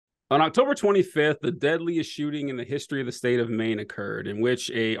On October 25th, the deadliest shooting in the history of the state of Maine occurred, in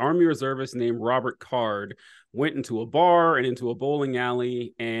which a Army reservist named Robert Card went into a bar and into a bowling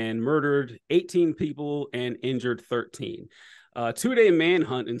alley and murdered 18 people and injured 13. A two-day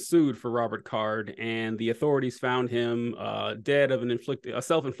manhunt ensued for Robert Card, and the authorities found him dead of a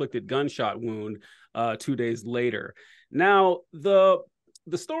self-inflicted gunshot wound 2 days later. Now,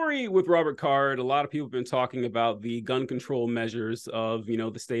 the story with Robert Card, a lot of people have been talking about the gun control measures of,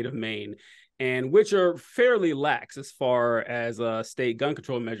 the state of Maine, and which are fairly lax as far as state gun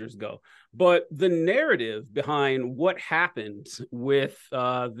control measures go. But the narrative behind what happened with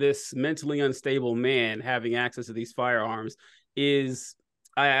this mentally unstable man having access to these firearms is,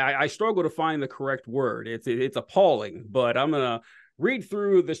 I struggle to find the correct word. It's appalling, but I'm going to read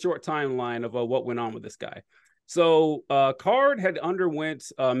through the short timeline of what went on with this guy. So Card had underwent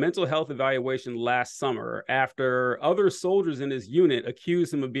a mental health evaluation last summer after other soldiers in his unit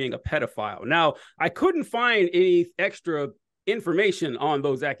accused him of being a pedophile. Now, I couldn't find any extra information on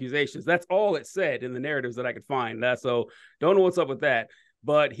those accusations. That's all it said in the narratives that I could find. So don't know what's up with that.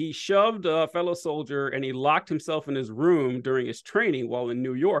 But he shoved a fellow soldier and he locked himself in his room during his training while in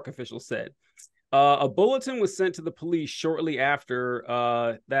New York, officials said. A bulletin was sent to the police shortly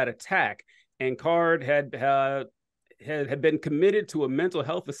after that attack. And Card had been committed to a mental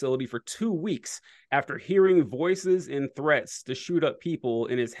health facility for 2 weeks after hearing voices and threats to shoot up people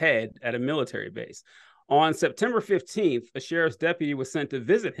in his head at a military base. On September 15th, a sheriff's deputy was sent to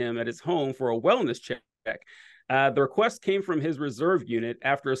visit him at his home for a wellness check. The request came from his reserve unit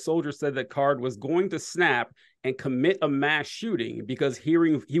after a soldier said that Card was going to snap and commit a mass shooting because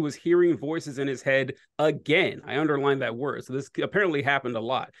he was hearing voices in his head again. I underlined that word. So this apparently happened a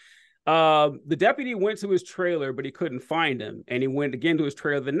lot. The deputy went to his trailer, but he couldn't find him. And he went again to his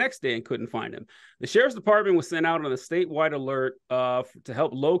trailer the next day and couldn't find him. The sheriff's department was sent out on a statewide alert to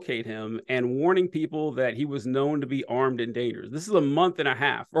help locate him and warning people that he was known to be armed and dangerous. This is a month and a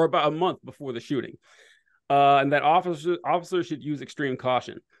half, or about a month before the shooting. And that officers should use extreme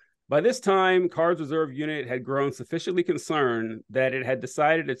caution. By this time, Card's reserve unit had grown sufficiently concerned that it had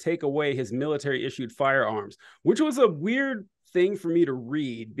decided to take away his military-issued firearms, which was a weird thing for me to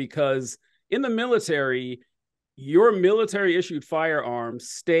read because in the military, your military issued firearms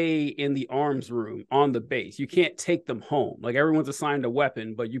stay in the arms room on the base. You can't take them home. Like everyone's assigned a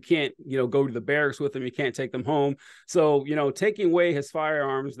weapon, but you can't, go to the barracks with them. You can't take them home. So, taking away his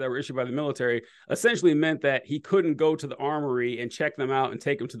firearms that were issued by the military essentially meant that he couldn't go to the armory and check them out and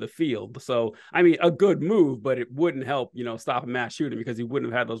take them to the field. So, I mean, a good move, but it wouldn't help, stop a mass shooting because he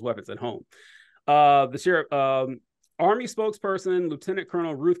wouldn't have had those weapons at home. The sheriff, Army spokesperson Lieutenant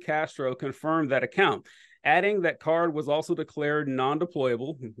Colonel Ruth Castro confirmed that account, adding that Card was also declared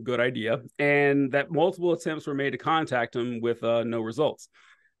non-deployable, good idea, and that multiple attempts were made to contact him with no results.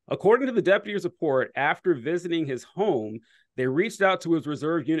 According to the deputy's report, after visiting his home, they reached out to his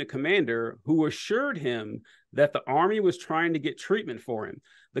reserve unit commander, who assured him that the Army was trying to get treatment for him.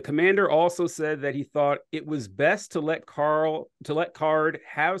 The commander also said that he thought it was best to let Card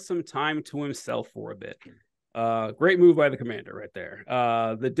have some time to himself for a bit. Great move by the commander right there.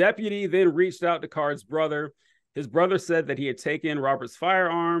 The deputy then reached out to Card's brother. His brother said that he had taken Robert's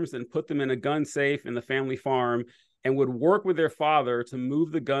firearms and put them in a gun safe in the family farm and would work with their father to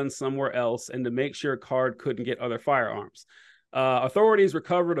move the gun somewhere else and to make sure Card couldn't get other firearms. Authorities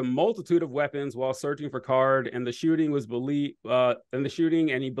recovered a multitude of weapons while searching for Card, and he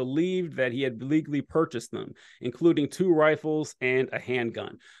believed that he had legally purchased them, including 2 rifles and a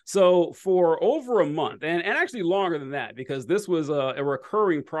handgun. So for over a month, and actually longer than that, because this was a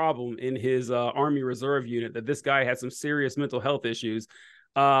recurring problem in his Army Reserve unit, that this guy had some serious mental health issues.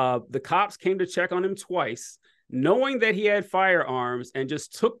 The cops came to check on him twice, knowing that he had firearms, and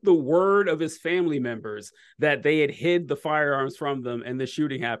just took the word of his family members that they had hid the firearms from them, and the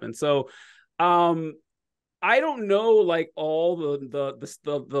shooting happened. So I don't know all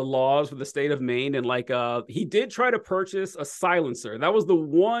the laws for the state of Maine, and he did try to purchase a silencer. That was the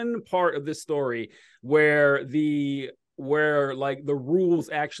one part of this story where the rules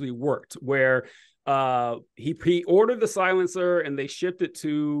actually worked, where he ordered the silencer and they shipped it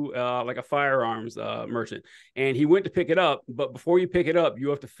to a firearms merchant, and he went to pick it up. But before you pick it up, you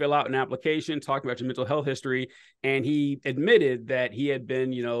have to fill out an application talking about your mental health history. And he admitted that he had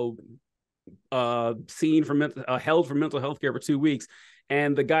been held for mental health care for 2 weeks,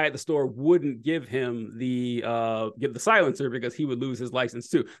 and the guy at the store wouldn't give him the silencer because he would lose his license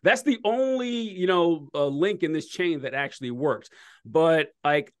too. That's the only link in this chain that actually worked. But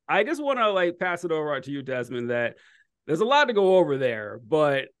I just want to pass it over to you, Desmond, that there's a lot to go over there,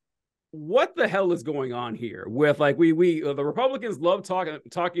 but what the hell is going on here with like we the Republicans love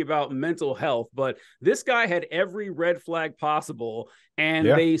talking about mental health, but this guy had every red flag possible, and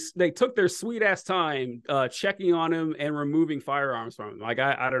Yeah. they took their sweet ass time checking on him and removing firearms from him. Like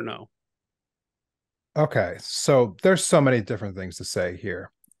I don't know. Okay. So there's so many different things to say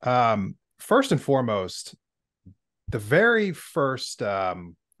here. First and foremost, the very first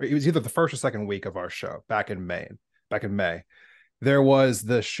it was either the first or second week of our show back in May, there was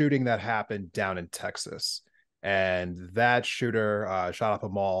the shooting that happened down in Texas. And that shooter shot up a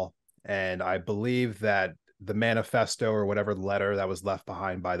mall. And I believe that the manifesto or whatever letter that was left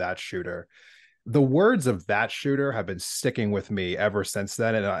behind by that shooter, the words of that shooter have been sticking with me ever since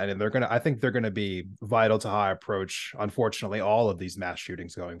then. And they're going to, I think they're going to be vital to how I approach, unfortunately, all of these mass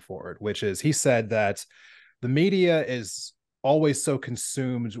shootings going forward, which is he said that the media is always so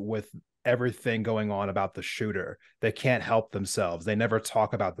consumed with everything going on about the shooter, they can't help themselves. They never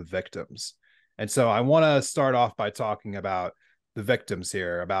talk about the victims. And so I want to start off by talking about the victims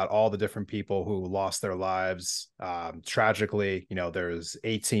here, about all the different people who lost their lives. Tragically, there's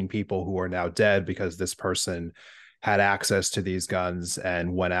 18 people who are now dead because this person had access to these guns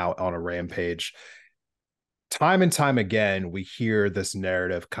and went out on a rampage. Time and time again, we hear this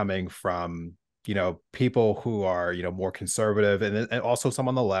narrative coming from people who are more conservative, and also some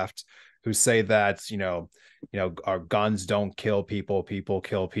on the left who say that our guns don't kill people, people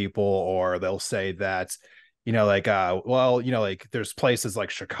kill people. Or they'll say that like there's places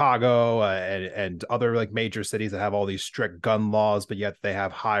like Chicago and other like major cities that have all these strict gun laws, but yet they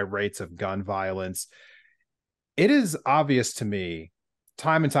have high rates of gun violence. It is obvious to me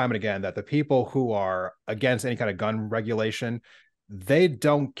time and time and again that the people who are against any kind of gun regulation, they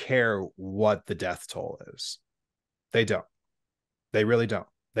don't care what the death toll is. They don't. They really don't.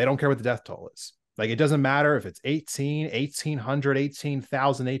 They don't care what the death toll is. Like, it doesn't matter if it's 18, 1,800,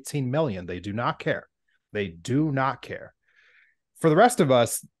 18,000, 18 million. They do not care. They do not care. For the rest of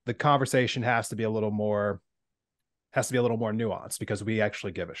us, the conversation has to be a little more nuanced because we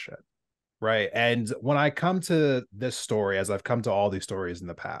actually give a shit. Right. And when I come to this story, as I've come to all these stories in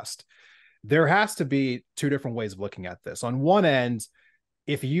the past, there has to be two different ways of looking at this. On one end,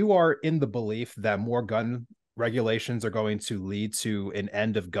 if you are in the belief that more gun regulations are going to lead to an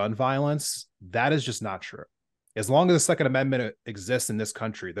end of gun violence, that is just not true. As long as the Second Amendment exists in this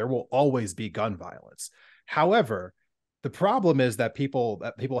country, there will always be gun violence. However, the problem is that people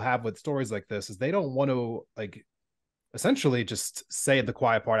have with stories like this is they don't want to like essentially just say the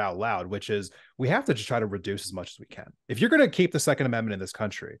quiet part out loud, which is we have to just try to reduce as much as we can. If you're going to keep the Second Amendment in this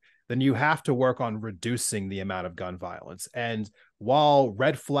country, then you have to work on reducing the amount of gun violence. And while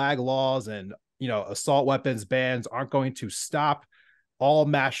red flag laws and assault weapons bans aren't going to stop all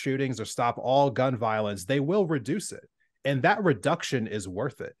mass shootings or stop all gun violence, they will reduce it. And that reduction is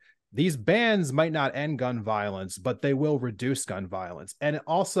worth it. These bans might not end gun violence, but they will reduce gun violence. And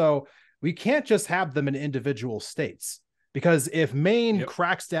also, we can't just have them in individual states, because if Maine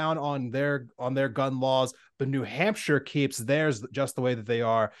cracks down on their gun laws, but New Hampshire keeps theirs just the way that they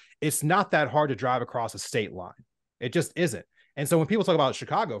are, it's not that hard to drive across a state line. It just isn't. And so when people talk about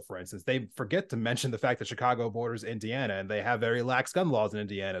Chicago, for instance, they forget to mention the fact that Chicago borders Indiana and they have very lax gun laws in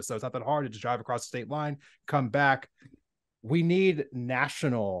Indiana. So it's not that hard to just drive across the state line, come back. We need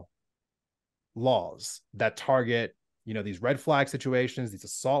national laws that target these red flag situations, these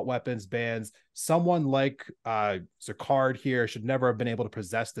assault weapons bans. Someone like Zicard here should never have been able to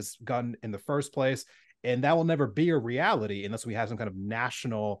possess this gun in the first place, and that will never be a reality unless we have some kind of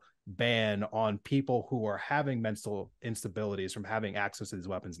national ban on people who are having mental instabilities from having access to these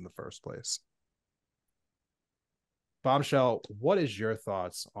weapons in the first place. Bombshell, what is your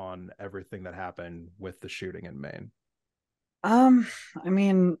thoughts on everything that happened with the shooting in Maine? I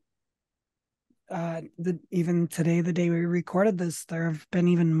mean, even today, the day we recorded this, there have been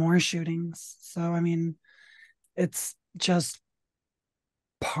even more shootings. So I mean, it's just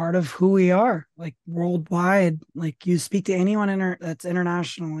part of who we are, like worldwide. Like, you speak to anyone that's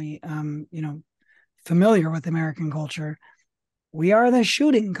internationally familiar with American culture, we are the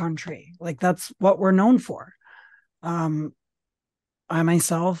shooting country. Like, that's what we're known for. I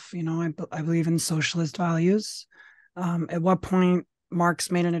myself, I believe in socialist values. At what point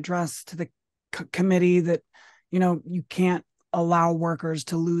Marx made an address to the committee that you can't allow workers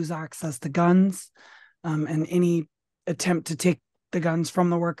to lose access to guns, and any attempt to take the guns from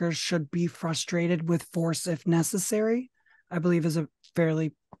the workers should be frustrated with force if necessary, I believe is a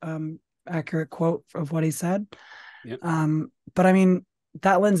fairly accurate quote of what he said. Yep. But I mean,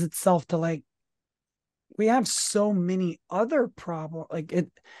 that lends itself to, like, we have so many other problems. Like,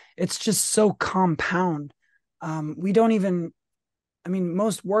 it's just so compound. We don't even I mean,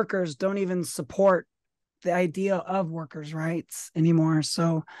 most workers don't even support the idea of workers' rights anymore.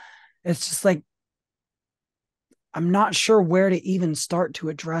 So it's just like, I'm not sure where to even start to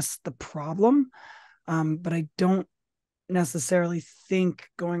address the problem. But I don't necessarily think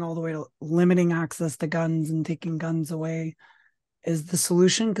going all the way to limiting access to guns and taking guns away is the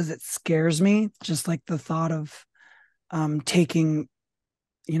solution, because it scares me. Just like the thought of taking,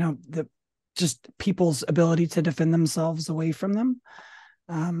 the just people's ability to defend themselves away from them.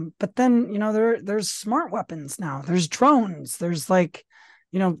 But then, there's smart weapons now. There's drones. There's like,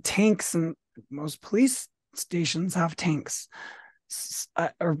 tanks, and most police stations have tanks,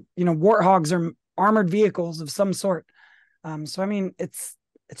 or warthogs, or armored vehicles of some sort. So I mean, it's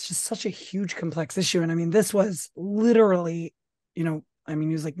just such a huge, complex issue. And I mean, this was literally, I mean,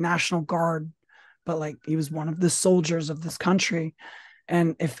 he was like National Guard, but like he was one of the soldiers of this country.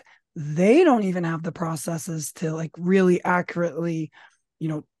 And if they don't even have the processes to like really accurately, you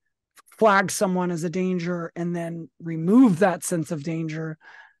know, flag someone as a danger and then remove that sense of danger,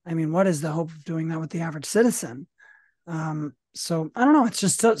 I mean, what is the hope of doing that with the average citizen? So I don't know. It's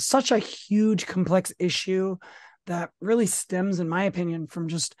just such a huge, complex issue that really stems, in my opinion, from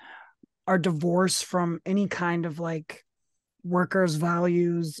just our divorce from any kind of like workers'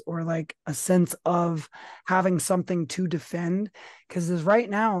 values, or like a sense of having something to defend. Because as right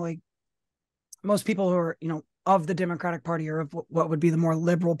now, like most people who are, of the Democratic Party, or of what would be the more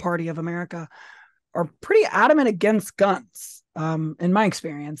liberal party of America, are pretty adamant against guns, in my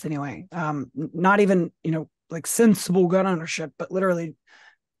experience anyway. Not even, like sensible gun ownership, but literally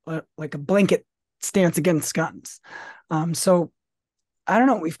like a blanket stance against guns. So I don't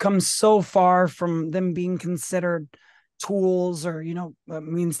know. We've come so far from them being considered tools, or,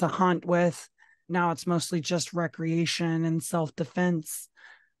 means to hunt with. Now it's mostly just recreation and self-defense.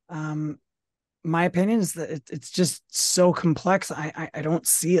 My opinion is that it's just so complex. I don't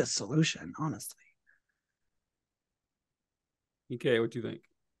see a solution, honestly. Okay, what do you think?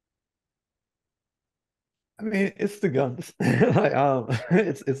 I mean, it's the guns. Like,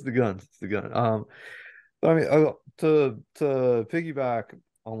 it's the guns. It's the gun. I mean, to piggyback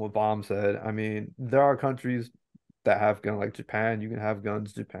on what Bomb said, I mean, there are countries that have guns, like Japan. You can have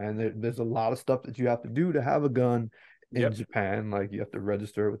guns. Japan. There's a lot of stuff that you have to do to have a gun in Yep. Japan. Like you have to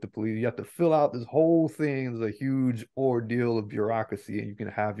register with the police. You have to fill out this whole thing. It's a huge ordeal of bureaucracy, and you can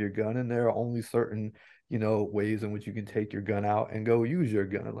have your gun. And there are only certain, ways in which you can take your gun out and go use your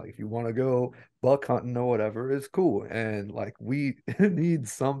gun. Like if you want to go buck hunting or whatever, it's cool. And like we need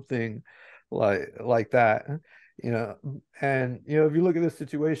something like that, you know. And if you look at this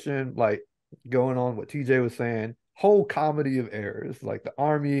situation, like going on what TJ was saying, whole comedy of errors. Like the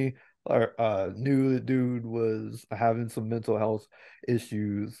army knew the dude was having some mental health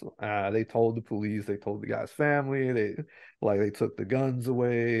issues. They told the police, they told the guy's family, they took the guns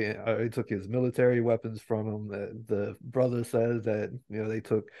away, they took his military weapons from him. The brother says that they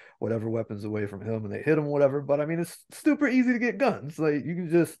took whatever weapons away from him and they hit him, whatever. But I mean, it's super easy to get guns. Like you can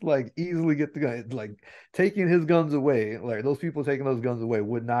just like easily get the gun. Like taking his guns away, like those people taking those guns away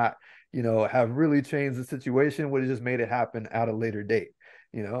would not have really changed the situation, would have just made it happen at a later date,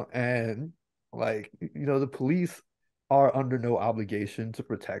 and like, the police are under no obligation to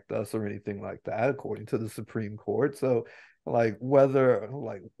protect us or anything like that, according to the Supreme Court. So, like,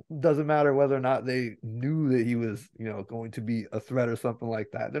 doesn't matter whether or not they knew that he was, going to be a threat or something like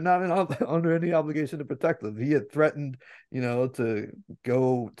that. They're not under any obligation to protect us. If he had threatened, to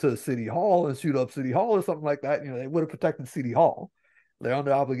go to City Hall and shoot up City Hall or something like that, they would have protected City Hall. They're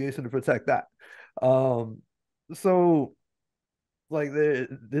under obligation to protect that. So like there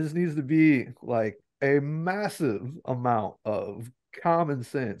this needs to be like a massive amount of common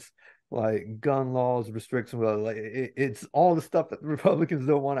sense, like gun laws, restrictions, like it's all the stuff that the Republicans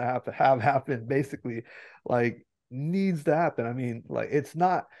don't want to have happen, basically, like needs to happen. I mean, like it's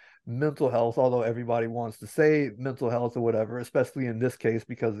not mental health, although everybody wants to say mental health or whatever, especially in this case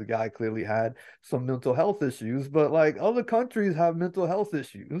because the guy clearly had some mental health issues. But like other countries have mental health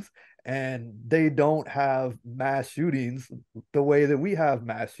issues and they don't have mass shootings the way that we have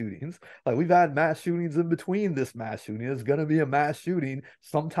mass shootings. Like we've had mass shootings in between this mass shooting. There's going to be a mass shooting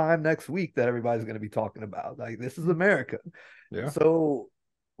sometime next week that everybody's going to be talking about. Like this is America. Yeah. So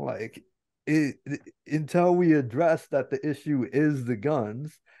like until we address that the issue is the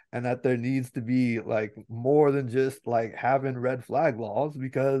guns, and that there needs to be like more than just like having red flag laws,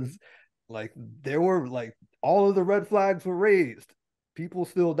 because like there were like all of the red flags were raised, people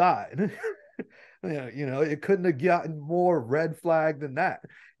still died. Yeah, it couldn't have gotten more red flag than that.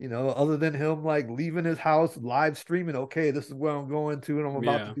 Other than him like leaving his house, live streaming, okay, this is where I'm going to, and I'm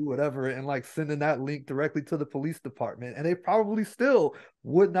about to Yeah. do whatever, and like sending that link directly to the police department. And they probably still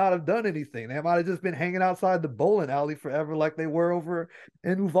would not have done anything. They might have just been hanging outside the bowling alley forever, like they were over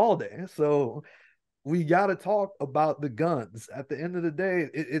in Uvalde. So we got to talk about the guns. At the end of the day,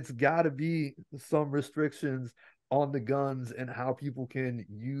 it's got to be some restrictions on the guns and how people can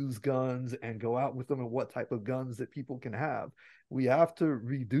use guns and go out with them and what type of guns that people can have. We have to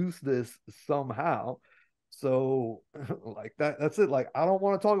reduce this somehow. So like that's it. Like, I don't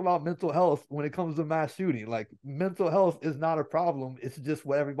want to talk about mental health when it comes to mass shooting. Like, mental health is not a problem. It's just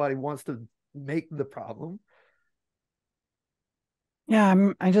what everybody wants to make the problem.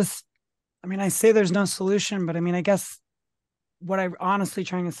 Yeah, I say there's no solution, but I guess what I'm honestly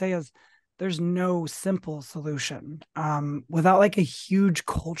trying to say is there's no simple solution. Without like a huge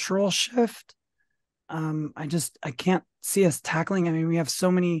cultural shift, I can't see us tackling. We have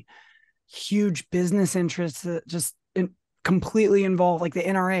so many huge business interests that just completely involve, like the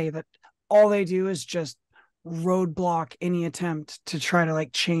NRA, that all they do is just roadblock any attempt to try to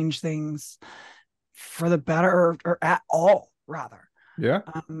like change things for the better, or at all, rather. Yeah.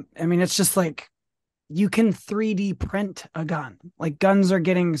 It's just like you can 3D print a gun. Like, guns are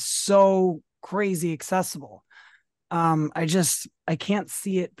getting so crazy accessible. I can't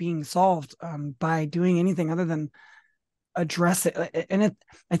see it being solved by doing anything other than address it. And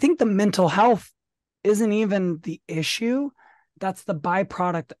I think the mental health isn't even the issue. That's the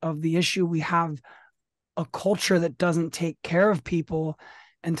byproduct of the issue. We have a culture that doesn't take care of people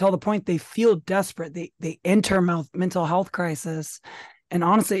until the point they feel desperate. They enter mental health crisis. And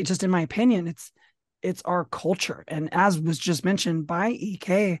honestly, just in my opinion, it's our culture. And as was just mentioned by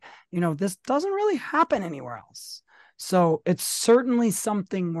EK, this doesn't really happen anywhere else. So it's certainly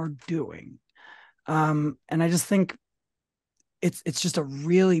something we're doing. And I just think it's just a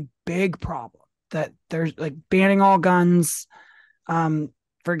really big problem that there's like banning all guns.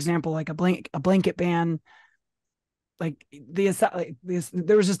 For example, like a blanket ban. Like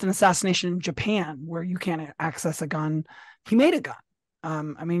there was just an assassination in Japan where you can't access a gun. He made a gun.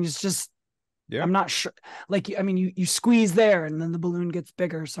 It's just, yeah. I'm not sure. Like, you squeeze there and then the balloon gets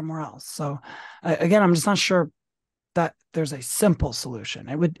bigger somewhere else. So again, I'm just not sure that there's a simple solution.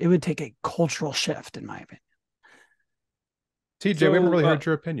 It would take a cultural shift, in my opinion. TJ, we haven't really heard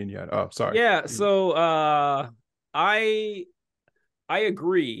your opinion yet. Oh, sorry. Yeah. So I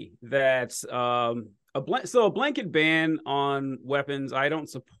agree that a blanket ban on weapons, I don't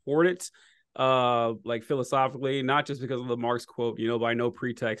support it. Like philosophically, not just because of the Marx quote, by no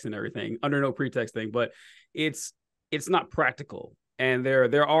pretext and everything, under no pretext thing, but it's not practical. And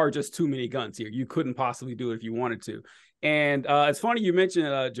there are just too many guns here. You couldn't possibly do it if you wanted to. And it's funny you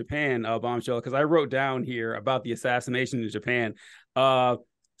mentioned Japan, Bombshell, because I wrote down here about the assassination in Japan.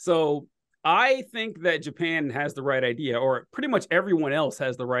 So I think that Japan has the right idea, or pretty much everyone else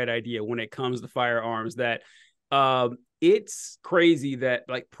has the right idea when it comes to firearms, that it's crazy that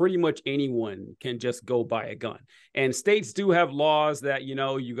like pretty much anyone can just go buy a gun. And states do have laws that,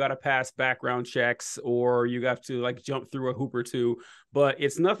 you got to pass background checks or you have to like jump through a hoop or two, but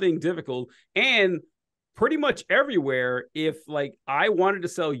it's nothing difficult. And pretty much everywhere, if like I wanted to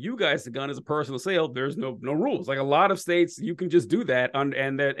sell you guys the gun as a personal sale, there's no rules. Like a lot of states, you can just do that,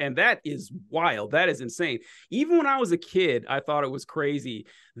 and that is wild. That is insane. Even when I was a kid, I thought it was crazy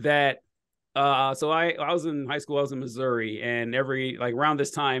that. So I was in high school. I was in Missouri, and every like around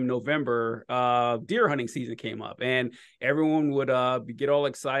this time, November, deer hunting season came up, and everyone would get all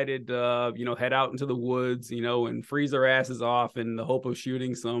excited, head out into the woods, and freeze their asses off in the hope of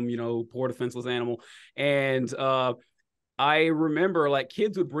shooting some, poor defenseless animal. And I remember like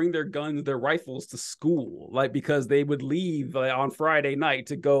kids would bring their guns, their rifles to school, like because they would leave on Friday night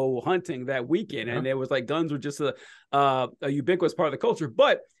to go hunting that weekend, and it was like guns were just a ubiquitous part of the culture,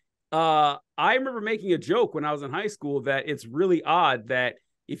 but. I remember making a joke when I was in high school that it's really odd that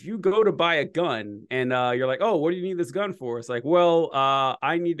if you go to buy a gun and you're like, oh, what do you need this gun for? It's like, well,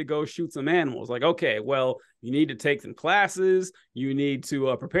 I need to go shoot some animals. Like, okay, well, you need to take some classes. You need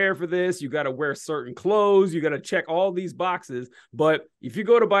to prepare for this. You got to wear certain clothes. You got to check all these boxes. But if you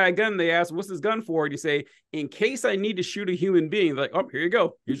go to buy a gun, they ask, what's this gun for? And you say, in case I need to shoot a human being. They're like, oh, here you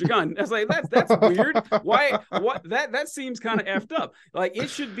go. Here's your gun. That's like, that's weird. Why? What? That seems kind of effed up. Like it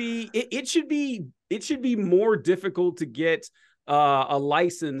should be more difficult to get a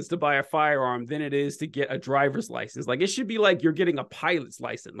license to buy a firearm than it is to get a driver's license. Like it should be like you're getting a pilot's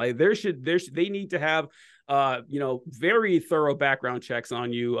license. Like they need to have very thorough background checks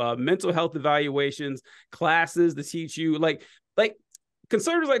on you, mental health evaluations, classes to teach you like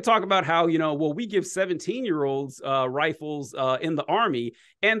conservatives like talk about how, well, we give 17-year-olds rifles in the Army,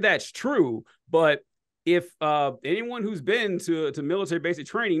 and that's true. But if anyone who's been to military basic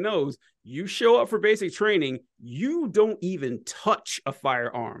training knows, you show up for basic training, you don't even touch a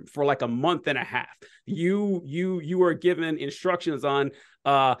firearm for like a month and a half. You are given instructions on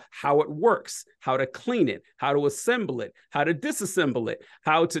how it works, how to clean it, how to assemble it, how to disassemble it,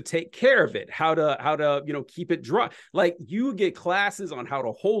 how to take care of it, how to keep it dry. Like, you get classes on how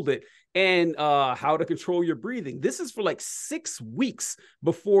to hold it and how to control your breathing. This is for like 6 weeks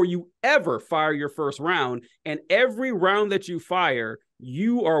before you ever fire your first round. And every round that you fire,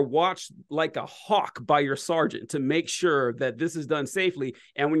 you are watched like a hawk by your sergeant to make sure that this is done safely.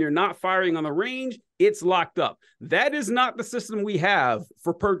 And when you're not firing on the range, it's locked up. That is not the system we have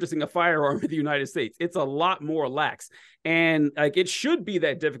for purchasing a firearm in the United States. It's a lot more lax. And like, it should be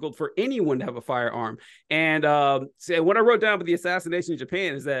that difficult for anyone to have a firearm. And so what I wrote down with the assassination in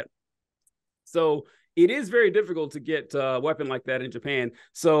Japan is that, so it is very difficult to get a weapon like that in Japan.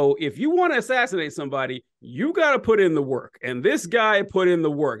 So if you want to assassinate somebody, you got to put in the work. And this guy put in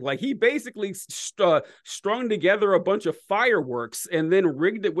the work. Like, he basically strung together a bunch of fireworks and then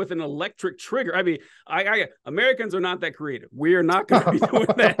rigged it with an electric trigger. I mean, Americans are not that creative. We are not going to be doing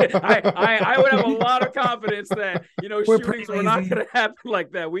that. I would have a lot of confidence that, shootings were not going to happen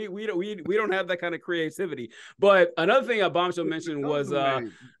like that. We don't have that kind of creativity. But another thing Bombshell mentioned was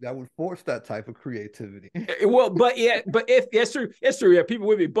that would force that type of creativity. Well, but if it's true. Yeah, people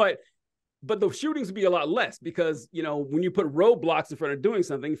with me, but the shootings would be a lot less because, when you put roadblocks in front of doing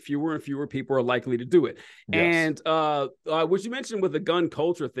something, fewer and fewer people are likely to do it. Yes. And what you mentioned with the gun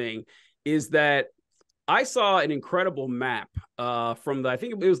culture thing is that I saw an incredible map from I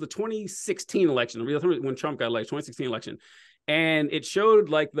think it was the 2016 election, when Trump got elected, 2016 election. And it showed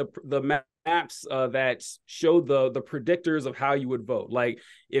like the maps that showed the predictors of how you would vote. Like,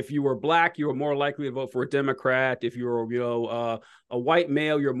 if you were Black, you were more likely to vote for a Democrat. If you were, a white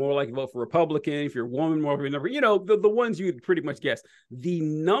male, you're more likely to vote for Republican. If you're a woman, more likely, the ones you'd pretty much guess. The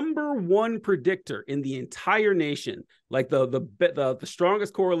number one predictor in the entire nation, like the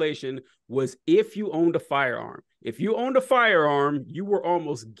strongest correlation, was if you owned a firearm. If you owned a firearm, you were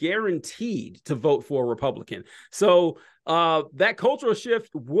almost guaranteed to vote for a Republican. So that cultural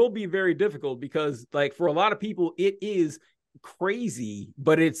shift will be very difficult because, like, for a lot of people, it is crazy,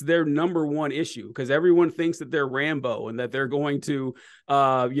 but it's their number one issue because everyone thinks that they're Rambo and that they're going to,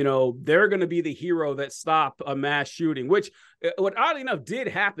 they're going to be the hero that stop a mass shooting, which, what oddly enough did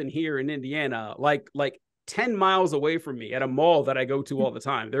happen here in Indiana, like 10 miles away from me at a mall that I go to all the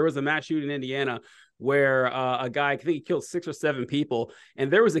time. There was a mass shooting in Indiana where a guy, I think he killed 6 or 7 people,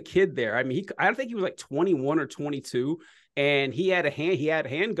 and there was a kid there. I mean, I think he was like 21 or 22, and he had a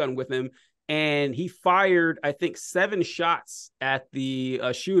handgun with him, and he fired, I think, 7 shots at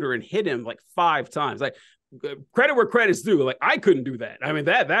the shooter and hit him like 5 times. Like, credit where credit's due. Like, I couldn't do that. I mean,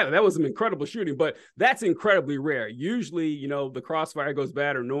 that was an incredible shooting, but that's incredibly rare. Usually, the crossfire goes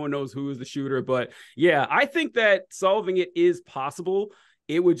bad or no one knows who is the shooter. But yeah, I think that solving it is possible.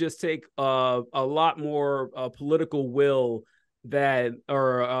 It would just take a lot more political will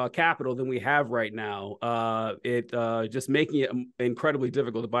or capital than we have right now. Just making it incredibly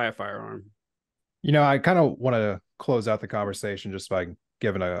difficult to buy a firearm. I kind of want to close out the conversation just by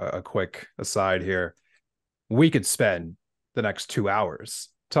giving a quick aside here. We could spend the next 2 hours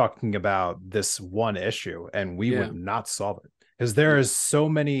talking about this one issue and we would not solve it because there's so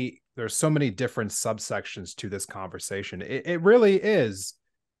many different subsections to this conversation. It really is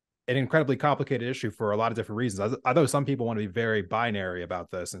an incredibly complicated issue for a lot of different reasons. Although some people want to be very binary about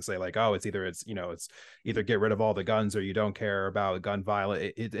this and say like, oh, it's either get rid of all the guns or you don't care about gun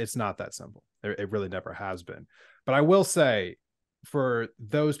violence. It's not that simple. It really never has been. But I will say, for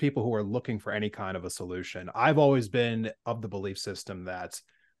those people who are looking for any kind of a solution, I've always been of the belief system that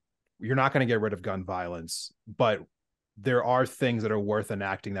you're not going to get rid of gun violence, but there are things that are worth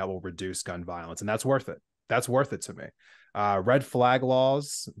enacting that will reduce gun violence, and that's worth it. That's worth it to me. Red flag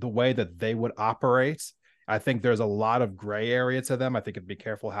laws, the way that they would operate, I think there's a lot of gray area to them. I think it'd be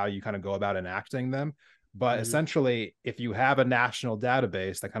careful how you kind of go about enacting them. But essentially, if you have a national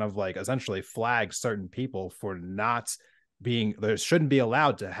database that kind of like essentially flags certain people for not being, there shouldn't be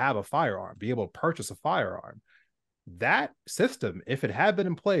allowed to have a firearm, be able to purchase a firearm, that system, if it had been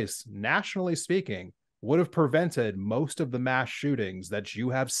in place, nationally speaking, would have prevented most of the mass shootings that you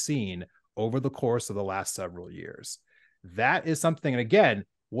have seen over the course of the last several years. That is something, and again,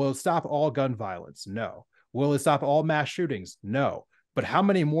 will it stop all gun violence? No. Will it stop all mass shootings? No. But how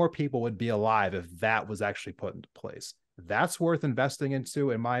many more people would be alive if that was actually put into place? That's worth investing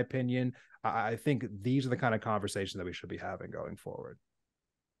into, in my opinion. I think these are the kind of conversations that we should be having going forward.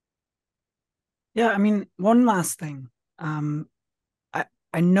 Yeah, I mean, one last thing. Um,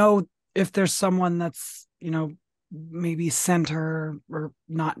 I know if there's someone that's, maybe center or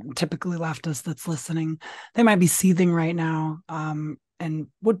not typically leftist that's listening, they might be seething right now, and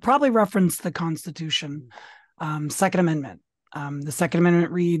would probably reference the Constitution. Second Amendment. The Second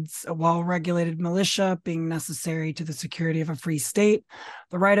Amendment reads, a well-regulated militia being necessary to the security of a free state,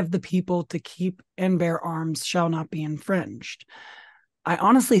 the right of the people to keep and bear arms shall not be infringed. I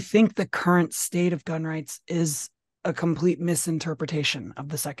honestly think the current state of gun rights is a complete misinterpretation of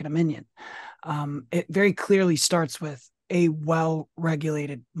the Second Amendment. It very clearly starts with a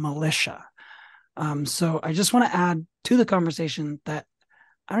well-regulated militia. So I just want to add to the conversation that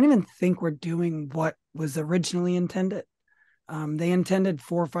I don't even think we're doing what was originally intended. They intended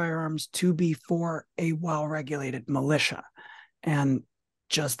for firearms to be for a well-regulated militia. And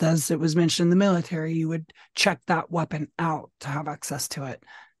just as it was mentioned in the military, you would check that weapon out to have access to it,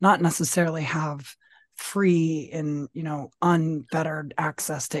 not necessarily have free and unfettered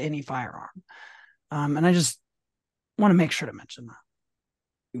access to any firearm. And I just want to make sure to mention that.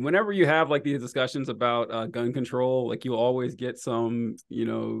 Whenever you have like these discussions about gun control, like you always get some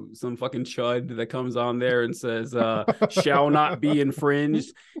fucking chud that comes on there and says shall not be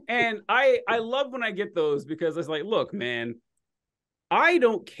infringed. And I love when I get those, because it's like, look, man, I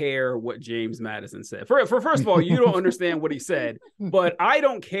don't care what James Madison said. For first of all, you don't understand what he said, but I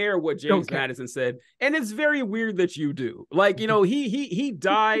don't care what James Madison said, and it's very weird that you do. Like, he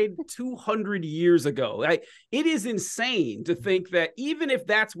died 200 years ago. Like, it is insane to think that even if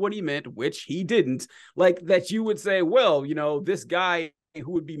that's what he meant, which he didn't, like that you would say, well, this guy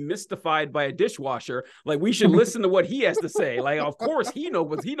who would be mystified by a dishwasher, like we should listen to what he has to say. Like, of course he knows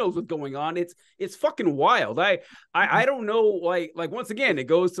what's going on. It's fucking wild. I don't know, like once again, it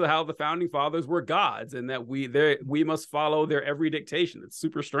goes to how the founding fathers were gods and that we must follow their every dictation. It's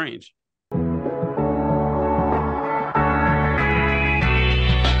super strange.